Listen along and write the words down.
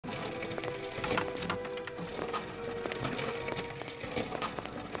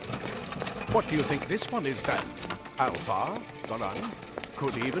What do you think this one is then? Alpha? Garan?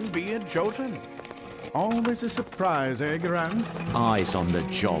 Could even be a Jotun. Always a surprise, eh, Garan? Eyes on the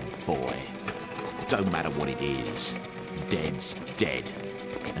job, boy. Don't matter what it is. Dead's dead.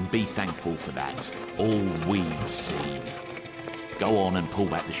 And be thankful for that. All we've seen. Go on and pull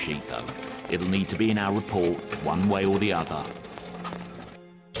back the sheet, though. It'll need to be in our report, one way or the other.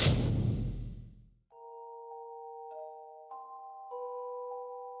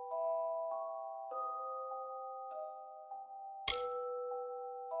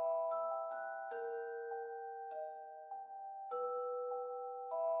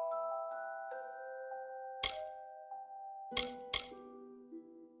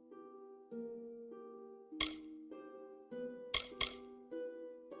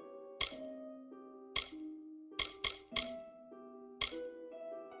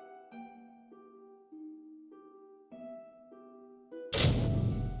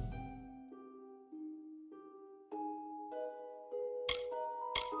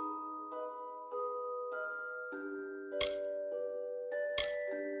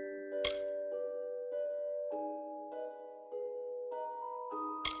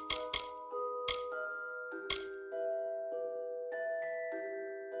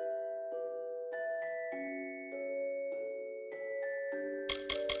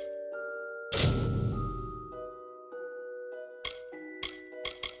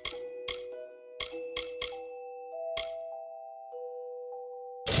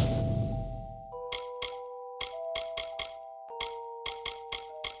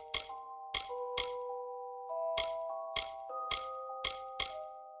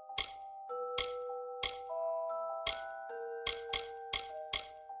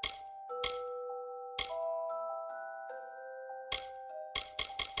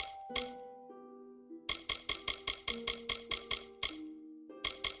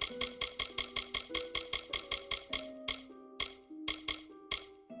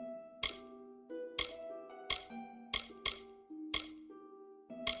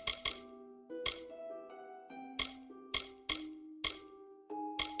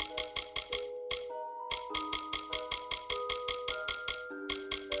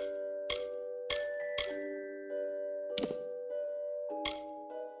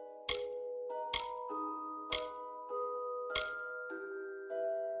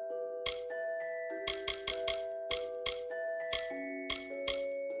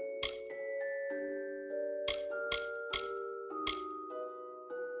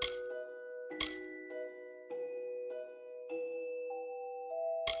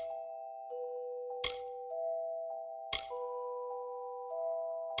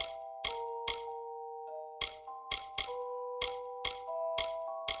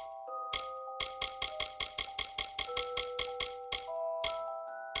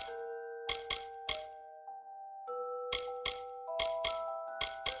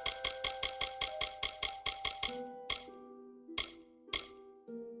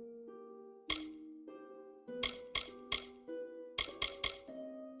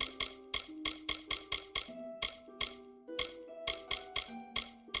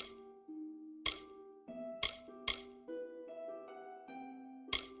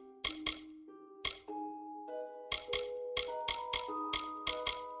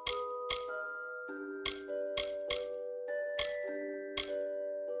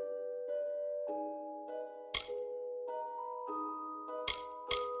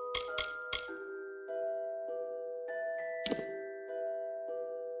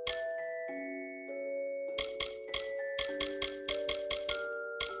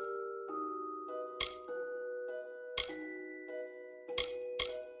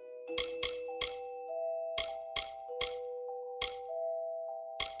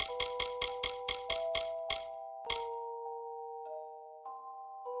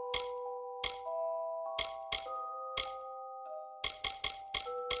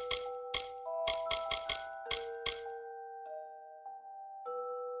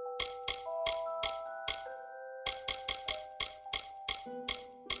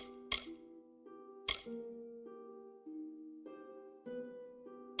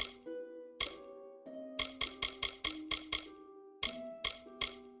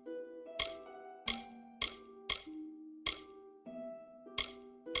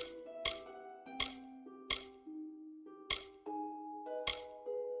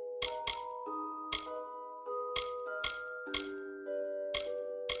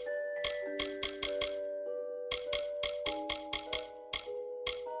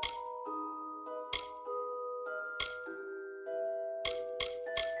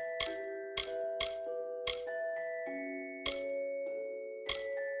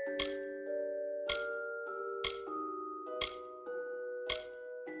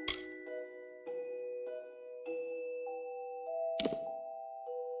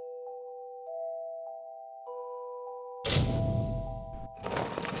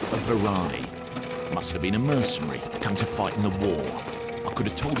 Varani. Must have been a mercenary, come to fight in the war. I could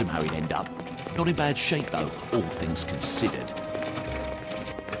have told him how he'd end up. Not in bad shape, though, all things considered.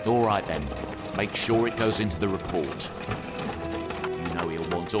 All right, then. Make sure it goes into the report. You know he'll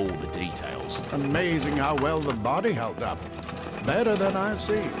want all the details. Amazing how well the body held up. Better than I've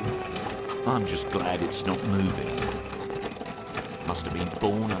seen. I'm just glad it's not moving. Must have been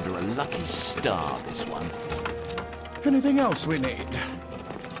born under a lucky star, this one. Anything else we need?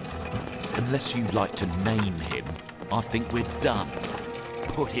 Unless you'd like to name him, I think we're done.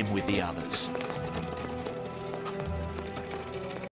 Put him with the others.